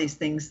 There's all these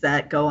things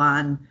that go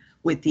on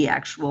with the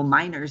actual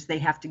miners. They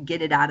have to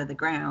get it out of the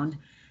ground.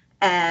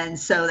 And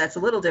so that's a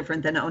little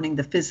different than owning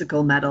the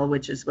physical metal,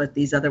 which is what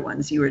these other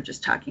ones you were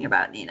just talking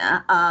about,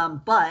 Nina.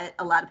 But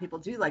a lot of people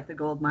do like the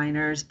gold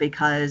miners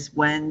because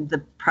when the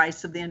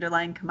price of the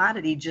underlying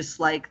commodity, just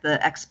like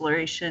the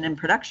exploration and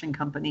production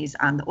companies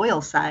on the oil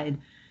side,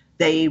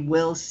 they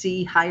will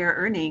see higher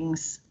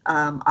earnings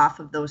off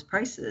of those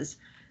prices.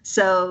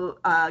 So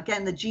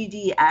again, the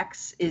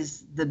GDX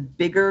is the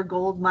bigger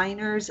gold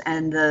miners,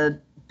 and the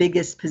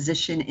biggest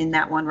position in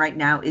that one right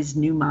now is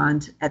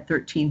Newmont at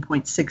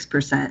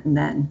 13.6%, and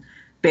then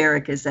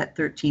Barrick is at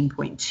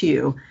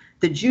 13.2%.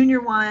 The junior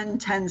one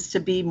tends to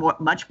be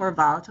much more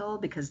volatile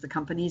because the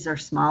companies are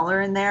smaller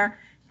in there,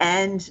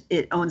 and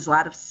it owns a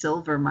lot of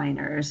silver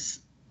miners.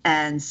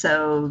 And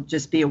so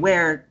just be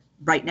aware,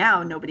 right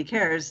now, nobody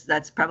cares.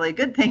 That's probably a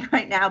good thing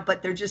right now,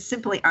 but there just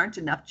simply aren't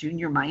enough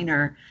junior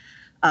miner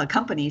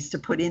companies to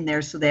put in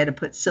there, so they had to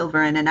put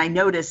silver in. And I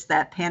noticed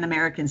that Pan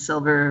American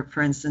Silver,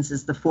 for instance,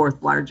 is the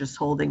fourth largest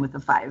holding with a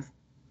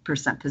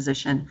 5%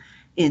 position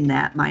in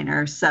that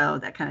miner. So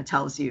that kind of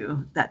tells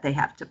you that they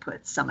have to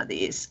put some of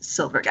these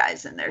silver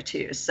guys in there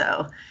too.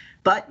 So,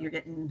 but you're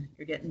getting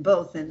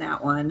both in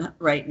that one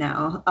right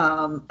now.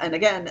 And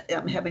again,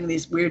 I'm having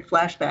these weird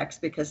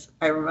flashbacks because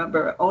I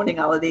remember owning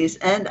all of these,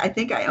 and I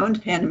think I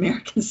owned Pan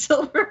American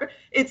Silver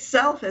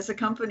itself as a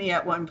company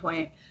at one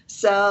point.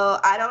 So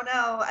I don't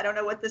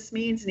know what this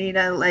means,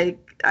 Nina. Like,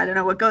 I don't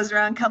know, what goes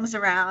around comes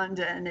around,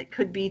 and it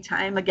could be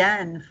time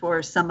again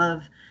for some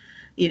of,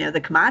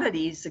 the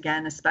commodities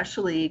again,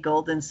 especially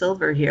gold and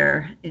silver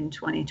here in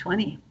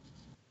 2020.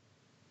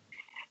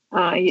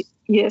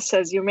 Yes,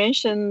 as you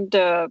mentioned,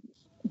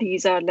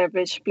 these are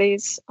leverage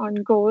plays on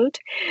gold.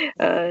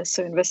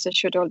 So investors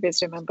should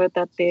always remember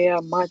that they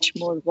are much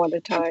more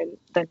volatile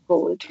than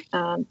gold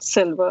and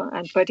silver,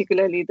 and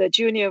particularly the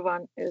junior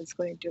one is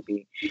going to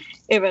be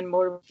even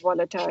more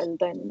volatile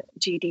than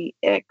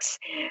GDX.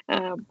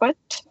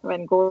 But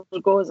when gold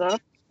goes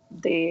up,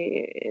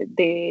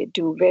 they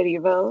do very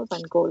well.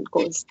 When gold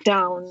goes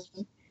down,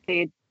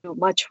 they do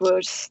much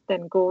worse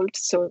than gold.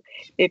 So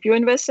if you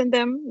invest in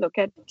them, look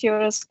at your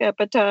risk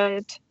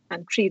appetite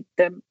and treat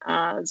them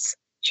as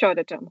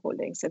shorter term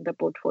holdings in the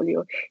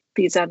portfolio.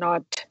 These are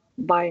not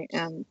buy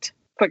and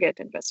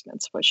forget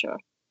investments for sure.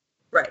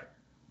 Right,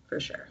 for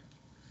sure.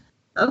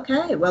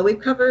 Okay, well, we've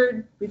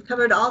covered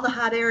all the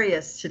hot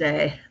areas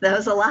today. That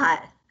was a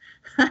lot.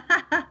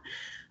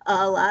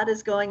 A lot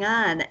is going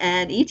on,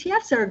 and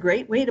ETFs are a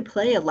great way to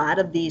play a lot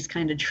of these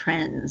kind of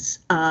trends.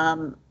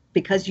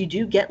 Because you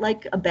do get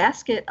like a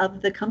basket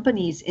of the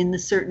companies in the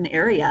certain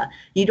area.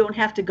 You don't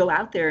have to go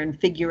out there and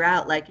figure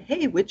out like,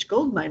 hey, which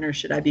gold miner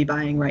should I be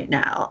buying right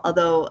now?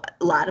 Although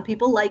a lot of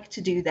people like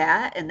to do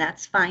that, and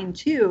that's fine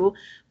too.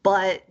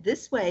 But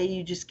this way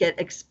you just get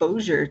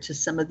exposure to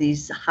some of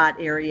these hot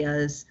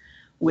areas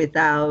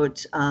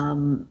without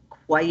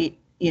quite,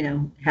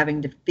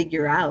 having to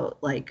figure out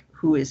like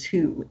who is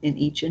who in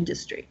each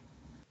industry.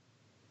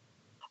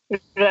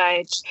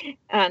 Right.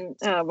 And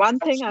one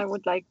thing I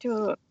would like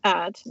to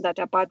add, that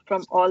apart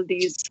from all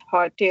these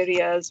hot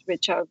areas,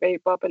 which are very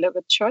popular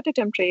with shorter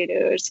term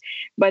traders,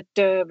 but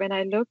when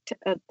I looked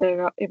at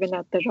even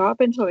at the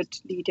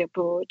Robinhood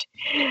leaderboard,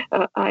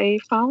 I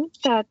found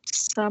that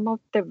some of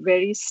the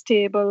very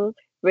stable,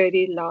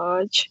 very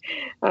large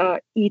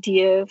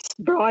ETFs,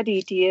 broad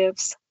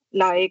ETFs,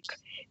 like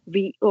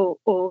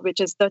VOO, which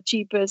is the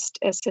cheapest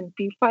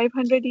S&P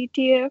 500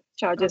 ETF,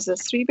 charges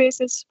us 3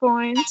 basis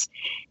points.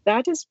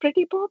 That is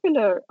pretty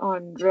popular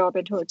on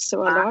Robinhood.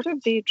 So a lot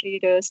of day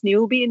traders,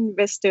 newbie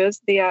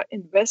investors, they are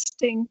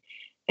investing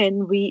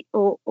in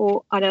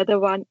VOO. Another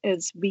one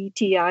is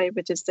VTI,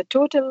 which is the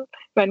total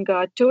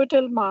Vanguard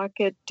Total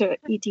Market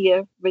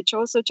ETF, which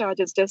also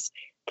charges just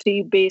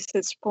 3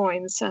 basis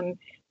points and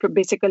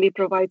basically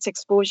provides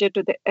exposure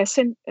to the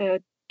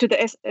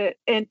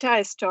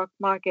entire stock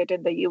market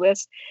in the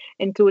US,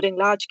 including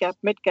large cap,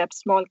 mid cap,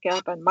 small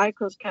cap, and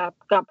micro cap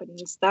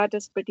companies. That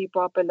is pretty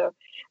popular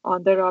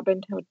on the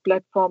Robinhood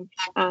platform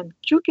and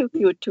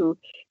QQQ too.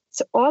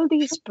 So all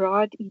these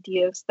broad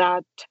ETFs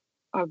that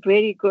are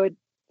very good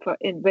for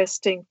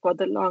investing for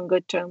the longer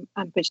term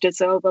and which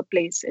deserve a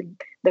place in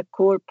the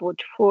core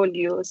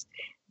portfolios.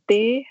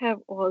 They have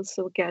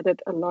also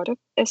gathered a lot of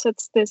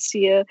assets this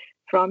year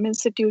from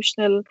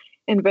institutional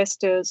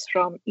investors,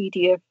 from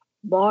ETF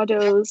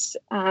models,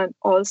 and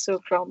also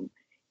from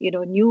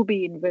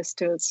newbie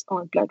investors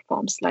on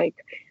platforms like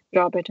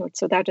Robinhood.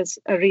 So that is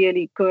a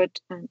really good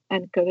and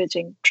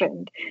encouraging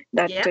trend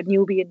that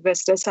newbie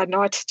investors are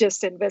not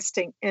just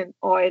investing in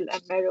oil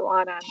and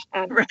marijuana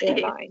and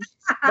airlines,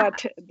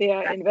 but they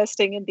are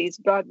investing in these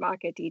broad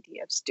market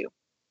ETFs too.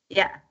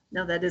 Yeah,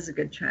 no, that is a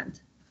good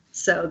trend.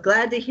 So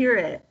glad to hear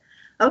it.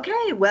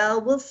 Okay,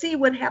 well, we'll see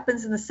what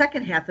happens in the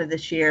second half of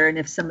this year and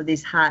if some of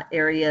these hot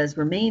areas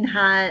remain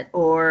hot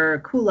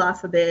or cool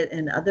off a bit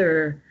and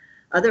other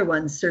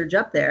ones surge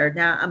up there.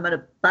 Now, I'm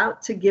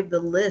about to give the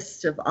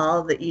list of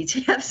all the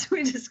ETFs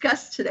we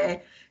discussed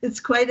today. It's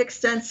quite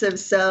extensive,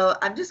 so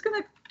I'm just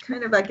going to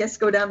kind of, I guess,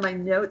 go down my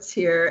notes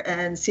here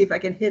and see if I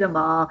can hit them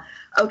all.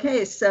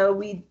 Okay, so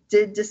we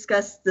did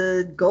discuss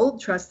the gold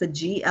trust, the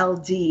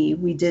GLD.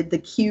 We did the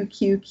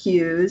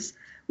QQQs.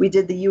 We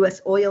did the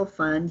U.S. Oil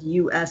Fund,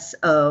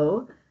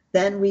 USO.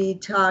 Then we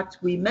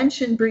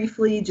mentioned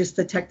briefly just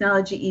the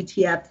technology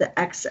ETF, the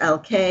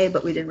XLK,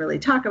 but we didn't really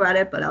talk about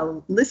it, but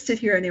I'll list it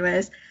here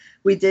anyways.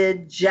 We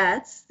did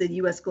JETS, the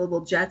U.S.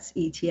 Global JETS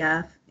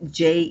ETF,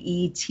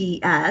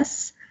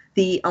 JETS,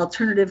 the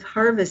Alternative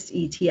Harvest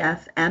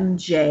ETF,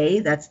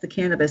 MJ, that's the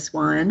cannabis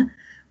one.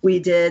 We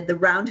did the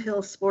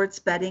Roundhill Sports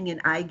Betting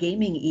and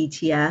iGaming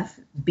ETF,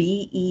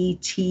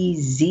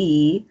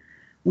 BETZ.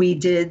 We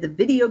did the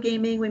video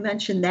gaming, we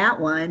mentioned that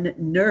one,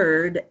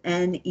 NERD,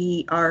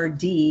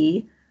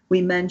 NERD.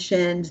 We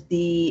mentioned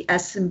the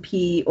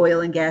S&P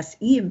Oil and Gas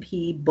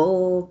E&P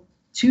Bull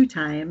 2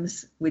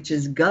 times, which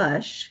is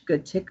GUSH,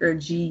 good ticker,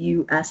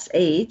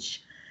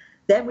 GUSH.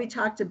 Then we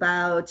talked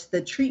about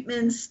the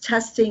Treatments,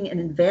 Testing,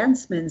 and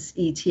Advancements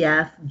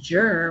ETF,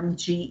 GERM,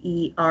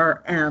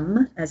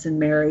 GERM, as in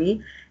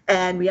Mary.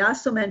 And we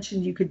also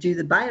mentioned you could do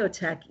the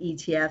biotech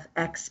ETF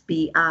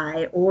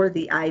XBI or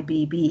the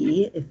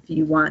IBB if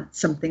you want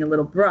something a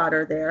little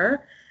broader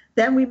there.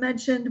 Then we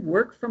mentioned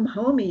work from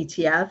home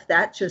ETF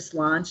that just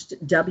launched.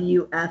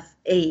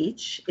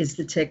 WFH is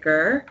the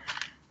ticker.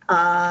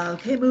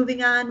 Okay,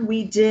 moving on.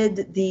 We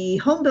did the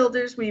home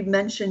builders. We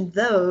mentioned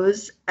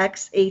those,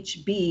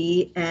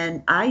 XHB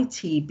and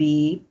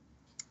ITB.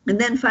 And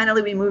then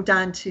finally, we moved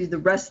on to the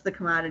rest of the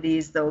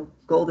commodities, the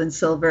gold and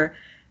silver,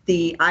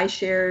 the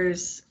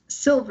iShares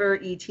Silver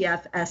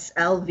ETF,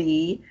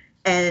 SLV,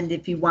 and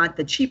if you want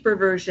the cheaper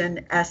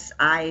version,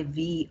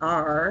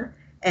 SIVR.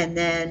 And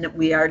then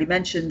we already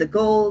mentioned the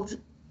gold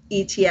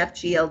ETF,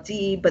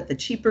 GLD, but the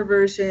cheaper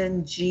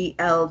version,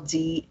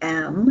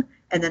 GLDM.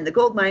 And then the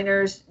gold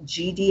miners,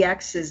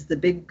 GDX is the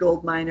big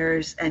gold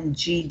miners, and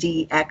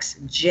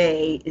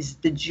GDXJ is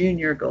the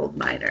junior gold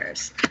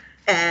miners.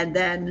 And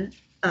then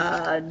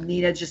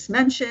Nina just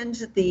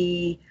mentioned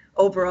the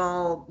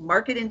overall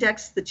market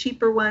index, the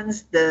cheaper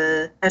ones,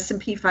 the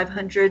S&P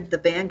 500, the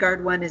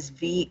Vanguard one is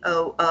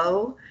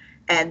VOO,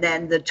 and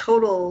then the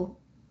total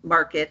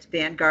market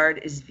Vanguard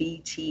is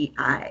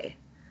VTI.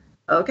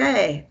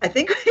 Okay, I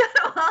think we got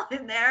them all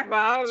in there.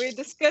 Wow, we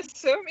discussed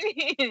so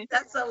many.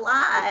 That's a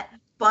lot,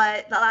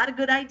 but a lot of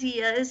good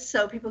ideas,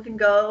 so people can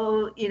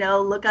go,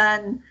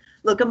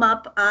 look them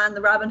up on the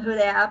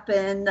Robinhood app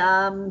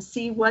and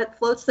see what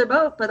floats their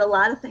boat. But a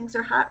lot of things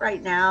are hot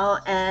right now.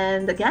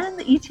 And again,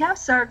 the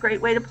ETFs are a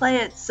great way to play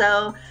it.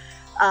 So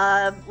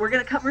we're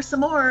going to cover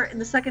some more in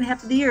the second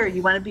half of the year.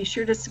 You want to be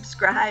sure to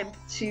subscribe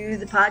to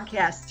the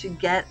podcast to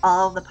get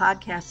all the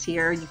podcasts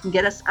here. You can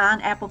get us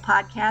on Apple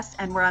Podcasts,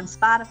 and we're on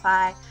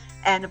Spotify.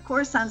 And of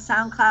course on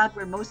SoundCloud,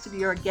 where most of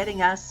you are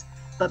getting us.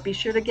 But be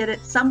sure to get it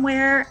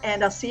somewhere.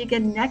 And I'll see you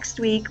again next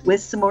week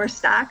with some more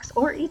stocks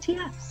or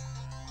ETFs.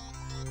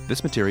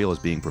 This material is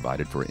being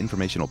provided for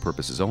informational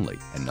purposes only,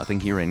 and nothing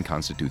herein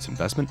constitutes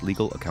investment,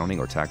 legal, accounting,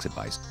 or tax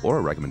advice, or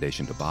a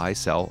recommendation to buy,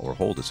 sell, or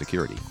hold a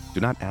security.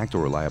 Do not act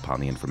or rely upon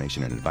the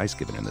information and advice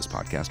given in this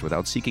podcast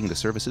without seeking the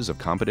services of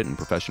competent and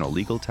professional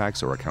legal,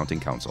 tax, or accounting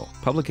counsel.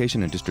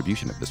 Publication and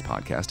distribution of this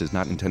podcast is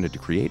not intended to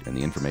create, and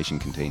the information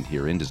contained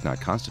herein does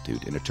not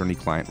constitute an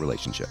attorney-client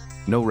relationship.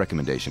 No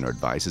recommendation or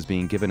advice is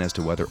being given as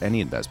to whether any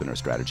investment or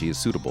strategy is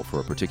suitable for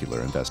a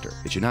particular investor.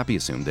 It should not be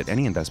assumed that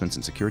any investments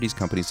in securities,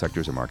 companies,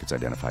 sectors, or markets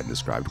identified identified and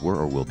described were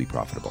or will be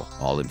profitable.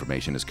 All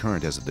information is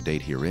current as of the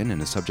date herein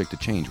and is subject to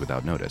change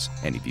without notice.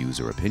 Any views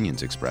or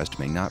opinions expressed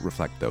may not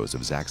reflect those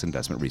of Zacks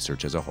Investment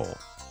Research as a whole.